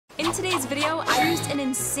In today's video, I used an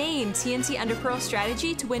insane TNT Ender Pearl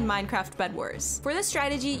strategy to win Minecraft Bedwars. For this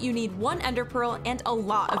strategy, you need 1 Ender Pearl and a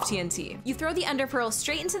lot of TNT. You throw the Ender Pearl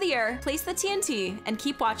straight into the air, place the TNT, and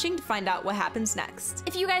keep watching to find out what happens next.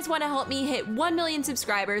 If you guys want to help me hit 1 million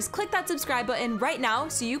subscribers, click that subscribe button right now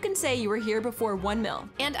so you can say you were here before 1 mil.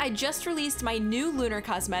 And I just released my new lunar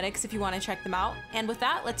cosmetics if you want to check them out. And with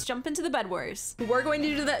that, let's jump into the Bedwars. We're going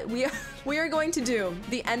to do that. We are going to do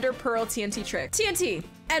the Ender Pearl TNT trick. TNT,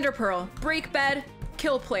 Ender Pearl, break bed,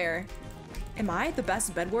 kill player. Am I the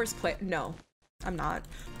best Bedwars player? No, I'm not.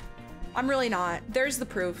 I'm really not. There's the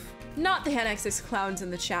proof. Not the Hannahxxrose clowns in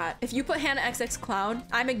the chat. If you put Hannahxxrose clown,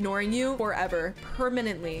 I'm ignoring you forever,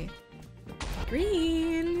 permanently.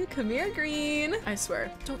 Green, come here, green. I swear,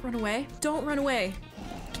 don't run away. Don't run away.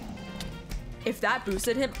 If that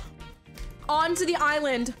boosted him onto the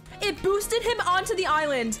island, it boosted him onto the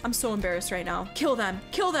island. I'm so embarrassed right now. Kill them,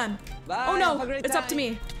 kill them. Bye, oh no, it's up to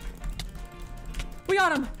me. We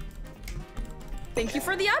got him. Thank you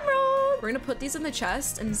for the emerald. We're gonna put these in the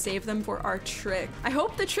chest and save them for our trick. I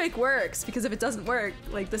hope the trick works, because if it doesn't work,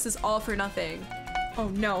 like, this is all for nothing. Oh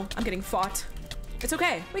no, I'm getting fought. It's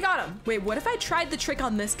okay, we got him. Wait, what if I tried the trick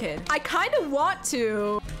on this kid? I kind of want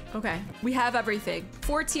to. Okay, we have everything.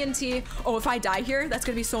 4 TNT. Oh, if I die here, that's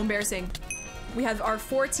gonna be so embarrassing. We have our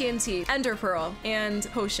 4 TNT, Ender Pearl, and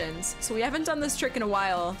potions. So we haven't done this trick in a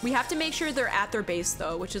while. We have to make sure they're at their base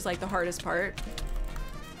though, which is like the hardest part.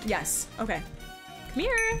 Yes, okay. Come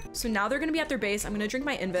here. So now they're gonna be at their base. I'm gonna drink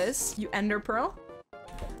my Invis. You Ender Pearl.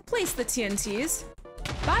 Place the TNTs.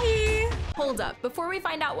 Bye. Hold up, before we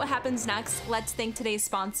find out what happens next, let's thank today's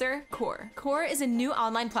sponsor, Core. Core is a new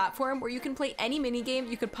online platform where you can play any minigame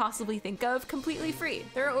you could possibly think of completely free.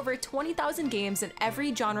 There are over 20,000 games in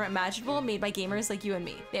every genre imaginable made by gamers like you and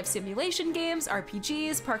me. They have simulation games,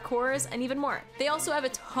 RPGs, parkours, and even more. They also have a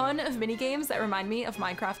ton of minigames that remind me of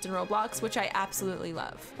Minecraft and Roblox, which I absolutely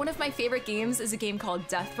love. One of my favorite games is a game called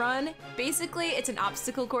Death Run. Basically, it's an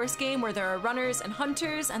obstacle course game where there are runners and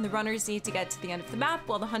hunters, and the runners need to get to the end of the map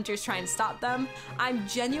while the hunters try and stop them. I'm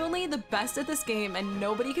genuinely the best at this game and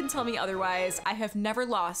nobody can tell me otherwise. I have never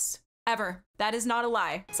lost, ever. That is not a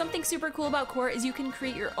lie. Something super cool about Core is you can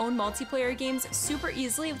create your own multiplayer games super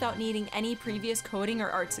easily without needing any previous coding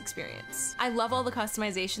or arts experience. I love all the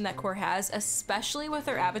customization that Core has, especially with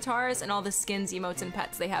their avatars and all the skins, emotes, and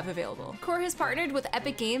pets they have available. Core has partnered with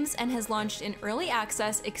Epic Games and has launched in early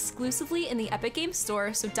access exclusively in the Epic Games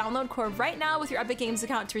store, so download Core right now with your Epic Games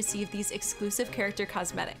account to receive these exclusive character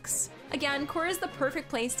cosmetics. Again, Core is the perfect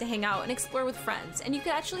place to hang out and explore with friends, and you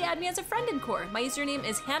can actually add me as a friend in Core. My username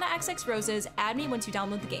is Hannahxxrose. Add me once you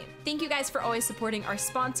download the game. Thank you guys for always supporting our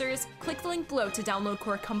sponsors. Click the link below to download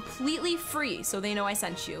Core completely free so they know I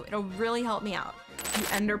sent you. It'll really help me out. You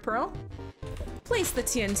Ender Pearl. Place the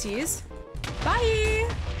TNTs. Bye!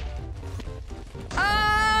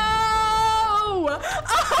 Oh!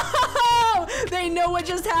 Oh! They know what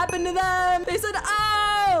just happened to them! They said,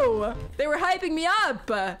 oh! They were hyping me up!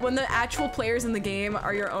 When the actual players in the game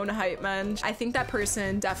are your own hype men. I think that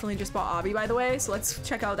person definitely just bought Obby, by the way, so let's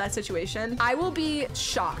check out that situation. I will be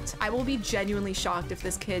shocked. I will be genuinely shocked if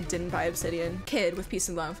this kid didn't buy Obsidian. Kid with peace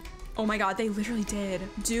and love. Oh my god, they literally did.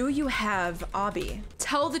 Do you have Obby?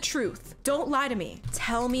 Tell the truth. Don't lie to me.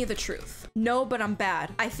 Tell me the truth. No, but I'm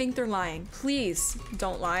bad. I think they're lying. Please,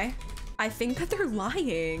 don't lie. I think that they're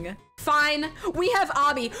lying. Fine, we have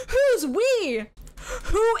Obby. Who's we?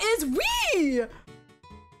 Who is we?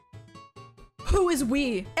 Who is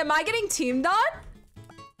we? Am I getting teamed on?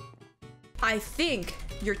 I think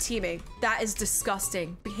you're teaming. That is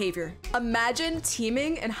disgusting behavior. Imagine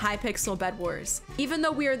teaming in Hypixel Bedwars. Even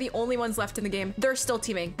though we are the only ones left in the game, they're still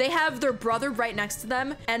teaming. They have their brother right next to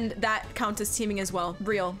them, and that counts as teaming as well.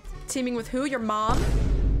 Real. Teaming with who? Your mom?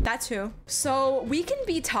 That's who. So we can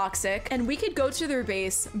be toxic and we could go to their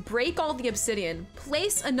base, break all the obsidian,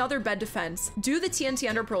 place another bed defense, do the TNT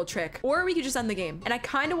Ender Pearl trick, or we could just end the game. And I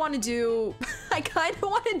kind of want to do,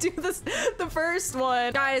 this, the first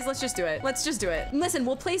one. Guys, let's just do it. Let's just do it. Listen,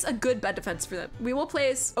 we'll place a good bed defense for them. We will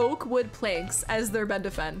place oak wood planks as their bed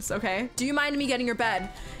defense, okay? Do you mind me getting your bed?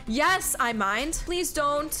 Yes, I mind. Please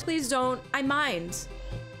don't. Please don't. I mind.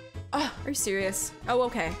 Oh, are you serious? Oh,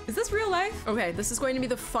 okay. Is this real life? Okay, this is going to be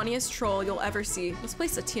the funniest troll you'll ever see. Let's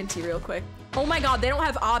place a TNT real quick. Oh my god, they don't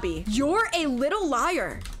have Obby. You're a little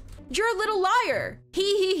liar. You're a little liar.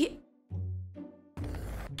 He.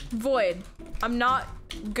 Void. I'm not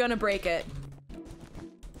gonna break it.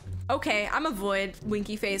 Okay, I'm a void,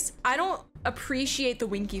 winky face. I don't appreciate the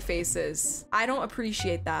winky faces. I don't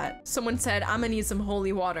appreciate that. Someone said, I'm gonna need some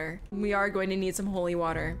holy water. We are going to need some holy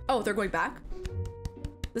water. Oh, they're going back?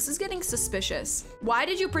 This is getting suspicious. Why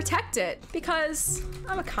did you protect it? Because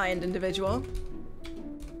I'm a kind individual.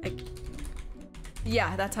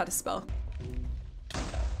 Yeah, that's how to spell.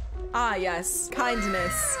 Ah, yes,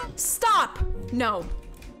 kindness. Stop! No,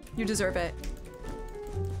 you deserve it.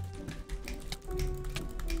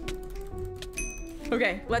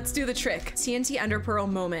 Okay, let's do the trick. TNT Ender Pearl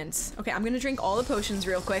moment. Okay, I'm gonna drink all the potions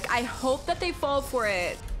real quick. I hope that they fall for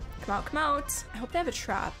it. Come out, come out. I hope they have a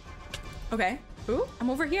trap. Okay. Ooh, I'm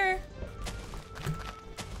over here.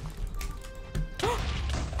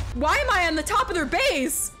 Why am I on the top of their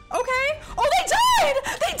base? Okay. Oh, they died!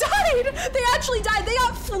 They died! They actually died. They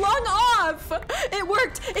got flung off. It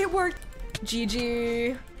worked. It worked.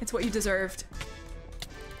 GG. It's what you deserved.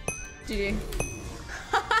 GG.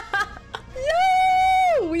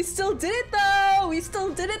 Yo! We still did it though. We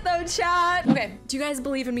still did it though, chat. Okay. Do you guys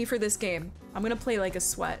believe in me for this game? I'm gonna play like a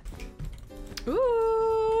sweat.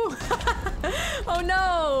 Ooh. Oh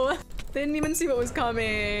no. They didn't even see what was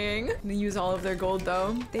coming. I'm gonna use all of their gold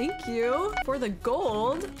though. Thank you for the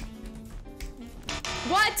gold.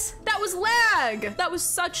 What? That was lag. That was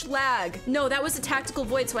such lag. No, that was a tactical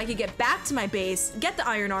void so I could get back to my base, get the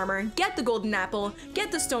iron armor, get the golden apple,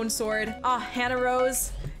 get the stone sword. Ah,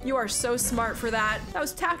 Hannahxrose, you are so smart for that. That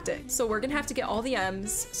was tactic. So we're gonna have to get all the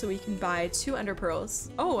M's so we can buy 2 ender pearls.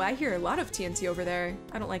 Oh, I hear a lot of TNT over there.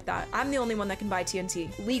 I don't like that. I'm the only one that can buy TNT.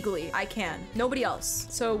 Legally, I can. Nobody else.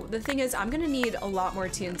 So the thing is, I'm gonna need a lot more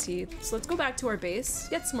TNT. So let's go back to our base,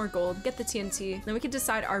 get some more gold, get the TNT. Then we can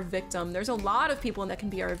decide our victim. There's a lot of people that can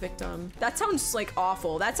be our victim. That sounds like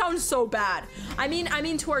awful. That sounds so bad. I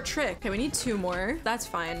mean to our trick. Okay, we need 2 more. That's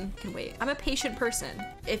fine. Can wait. I'm a patient person.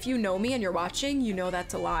 If you know me and you're watching, you know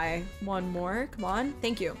that's a lie. 1 more. Come on.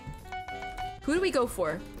 Thank you. Who do we go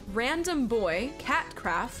for? Random boy,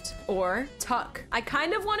 Catcraft, or Tuck? I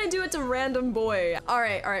kind of want to do it to random boy. All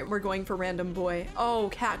right, we're going for random boy. Oh,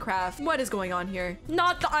 Catcraft. What is going on here?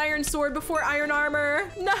 Not the iron sword before iron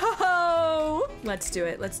armor. No. Let's do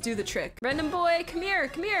it. Let's do the trick. Random boy, come here,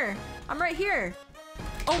 come here. I'm right here.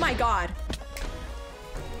 Oh my God.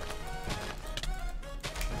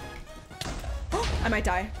 I might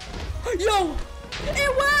die. Yo, it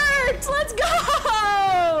worked! Let's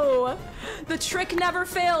go! The trick never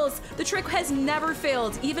fails. The trick has never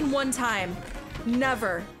failed, even 1 time.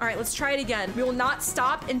 Never. All right, let's try it again. We will not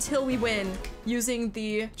stop until we win using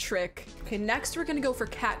the trick. Okay, next we're gonna go for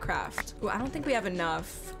Catcraft. Oh, I don't think we have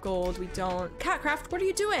enough gold. We don't. Catcraft, what are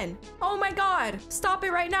you doing? Oh my God, stop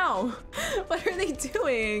it right now. What are they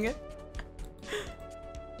doing?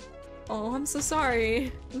 Oh, I'm so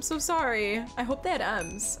sorry. I'm so sorry. I hope they had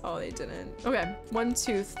M's. Oh, they didn't. Okay, 1,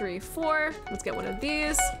 2, 3, 4. Let's get one of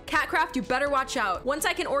these. Catcraft, you better watch out. Once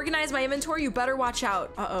I can organize my inventory, you better watch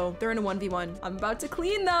out. Uh-oh, they're in a 1v1. I'm about to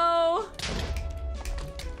clean though.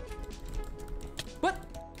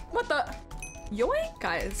 What the? Yoink?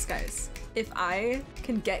 Guys. If I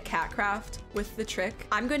can get Catcraft with the trick,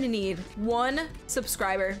 I'm going to need 1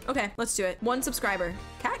 subscriber. Okay, let's do it. 1 subscriber.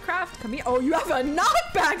 Catcraft, come here. Oh, you have a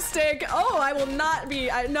knockback stick. Oh, I will not be.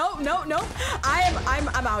 No.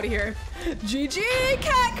 I'm out of here. GG,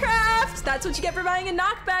 Catcraft. That's what you get for buying a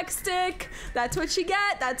knockback stick. That's what you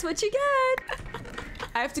get. That's what you get.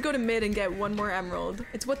 I have to go to mid and get 1 more emerald.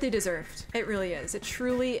 It's what they deserved. It really is. It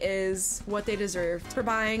truly is what they deserved for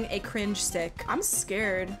buying a cringe stick. I'm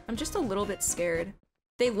scared. I'm just a little bit scared.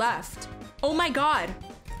 They left. Oh my God.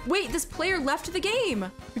 Wait, this player left the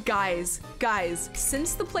game. Guys,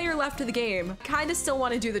 since the player left the game, kind of still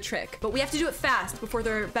want to do the trick, but we have to do it fast before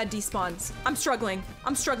their bed despawns. I'm struggling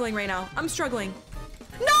right now. I'm struggling.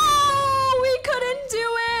 No, we couldn't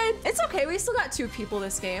do it. It's okay. We still got 2 people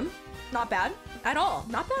this game. Not bad at all.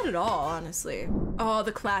 Not bad at all, honestly. Oh,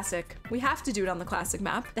 the classic. We have to do it on the classic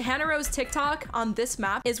map. The Hannahxrose TikTok on this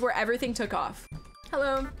map is where everything took off.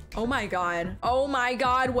 Hello. Oh my God. Oh my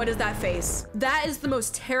God. What is that face? That is the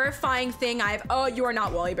most terrifying thing oh, you are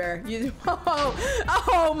not Wally Bear.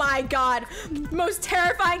 Oh my God. Most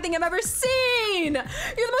terrifying thing I've ever seen.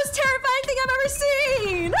 You're the most terrifying thing I've ever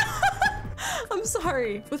seen. I'm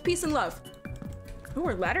sorry. With peace and love. Oh,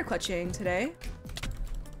 we're ladder clutching today.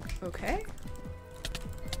 Okay.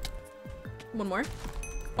 1 more.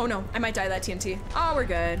 Oh no, I might die to that TNT. Oh, we're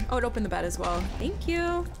good. Oh, it opened the bed as well. Thank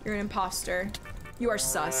you. You're an imposter. You are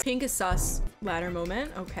sus. Pink is sus. Ladder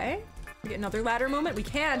moment. Okay. We get another ladder moment. We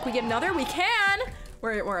can. Can we get another? We can.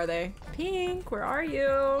 Where are they? Pink, where are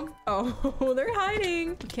you? Oh, they're hiding.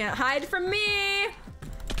 You can't hide from me.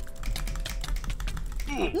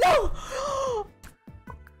 No!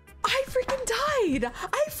 I freaking died.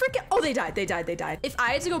 Oh, they died. If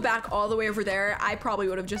I had to go back all the way over there, I probably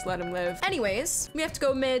would have just let him live. Anyways, we have to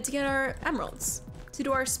go mid to get our emeralds to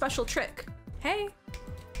do our special trick. Hey,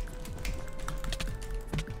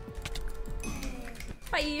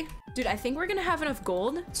 Bye. Dude, I think we're gonna have enough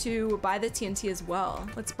gold to buy the TNT as well.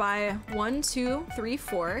 Let's buy 1, 2, 3,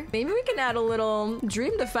 4. Maybe we can add a little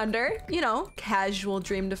Dream Defender, you know, casual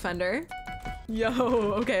Dream Defender.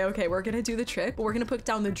 Yo, okay, we're gonna do the trick, but we're gonna put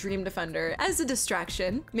down the Dream Defender as a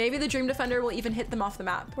distraction. Maybe the Dream Defender will even hit them off the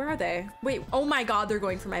map. Where are they? Wait, oh my God, they're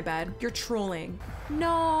going for my bed. You're trolling.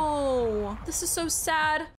 No, this is so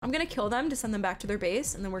sad. I'm gonna kill them to send them back to their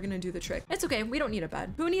base, and then we're gonna do the trick. It's okay, we don't need a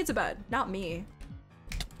bed. Who needs a bed? Not me.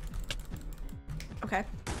 Okay.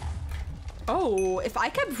 Oh, if I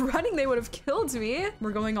kept running, they would have killed me.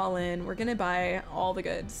 We're going all in. We're gonna buy all the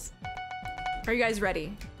goods. Are you guys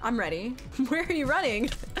ready? I'm ready. Where are you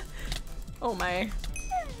running? Oh my.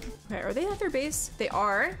 Okay, are they at their base? They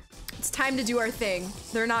are. It's time to do our thing.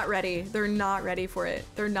 They're not ready. They're not ready for it.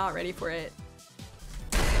 They're not ready for it.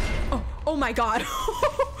 Oh my God.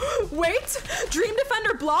 Wait, Dream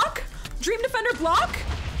Defender block? Dream Defender block?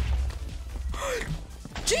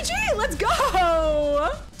 GG, let's go!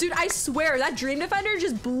 Dude, I swear that Dream Defender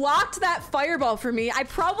just blocked that fireball for me. I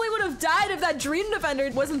probably would have died if that Dream Defender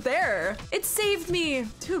wasn't there. It saved me.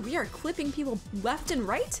 Dude, we are clipping people left and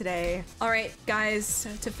right today. All right, guys,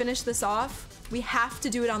 to finish this off, we have to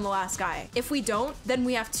do it on the last guy. If we don't, then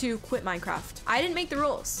we have to quit Minecraft. I didn't make the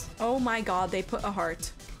rules. Oh my God, they put a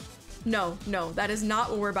heart. No, that is not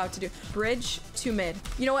what we're about to do. Bridge to mid.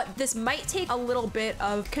 You know what? This might take a little bit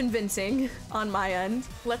of convincing on my end.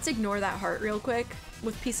 Let's ignore that heart real quick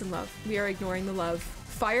with peace and love. We are ignoring the love.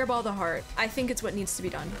 Fireball the heart. I think it's what needs to be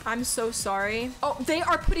done. I'm so sorry. Oh, they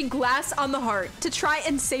are putting glass on the heart to try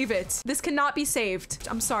and save it. This cannot be saved.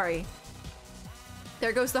 I'm sorry.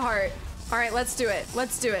 There goes the heart. All right, let's do it.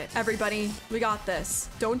 Let's do it, everybody. We got this.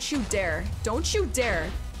 Don't you dare. Don't you dare.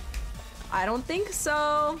 I don't think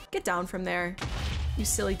so. Get down from there, you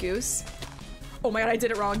silly goose. Oh my God, I did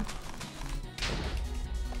it wrong.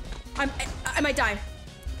 I might die.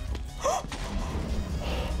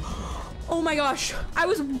 Oh my gosh, I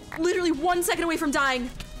was literally 1 second away from dying.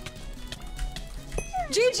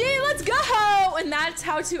 GG, let's go! And that's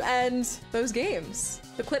how to end those games.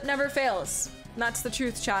 The clip never fails. And that's the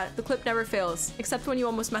truth, chat. The clip never fails, except when you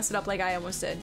almost mess it up like I almost did.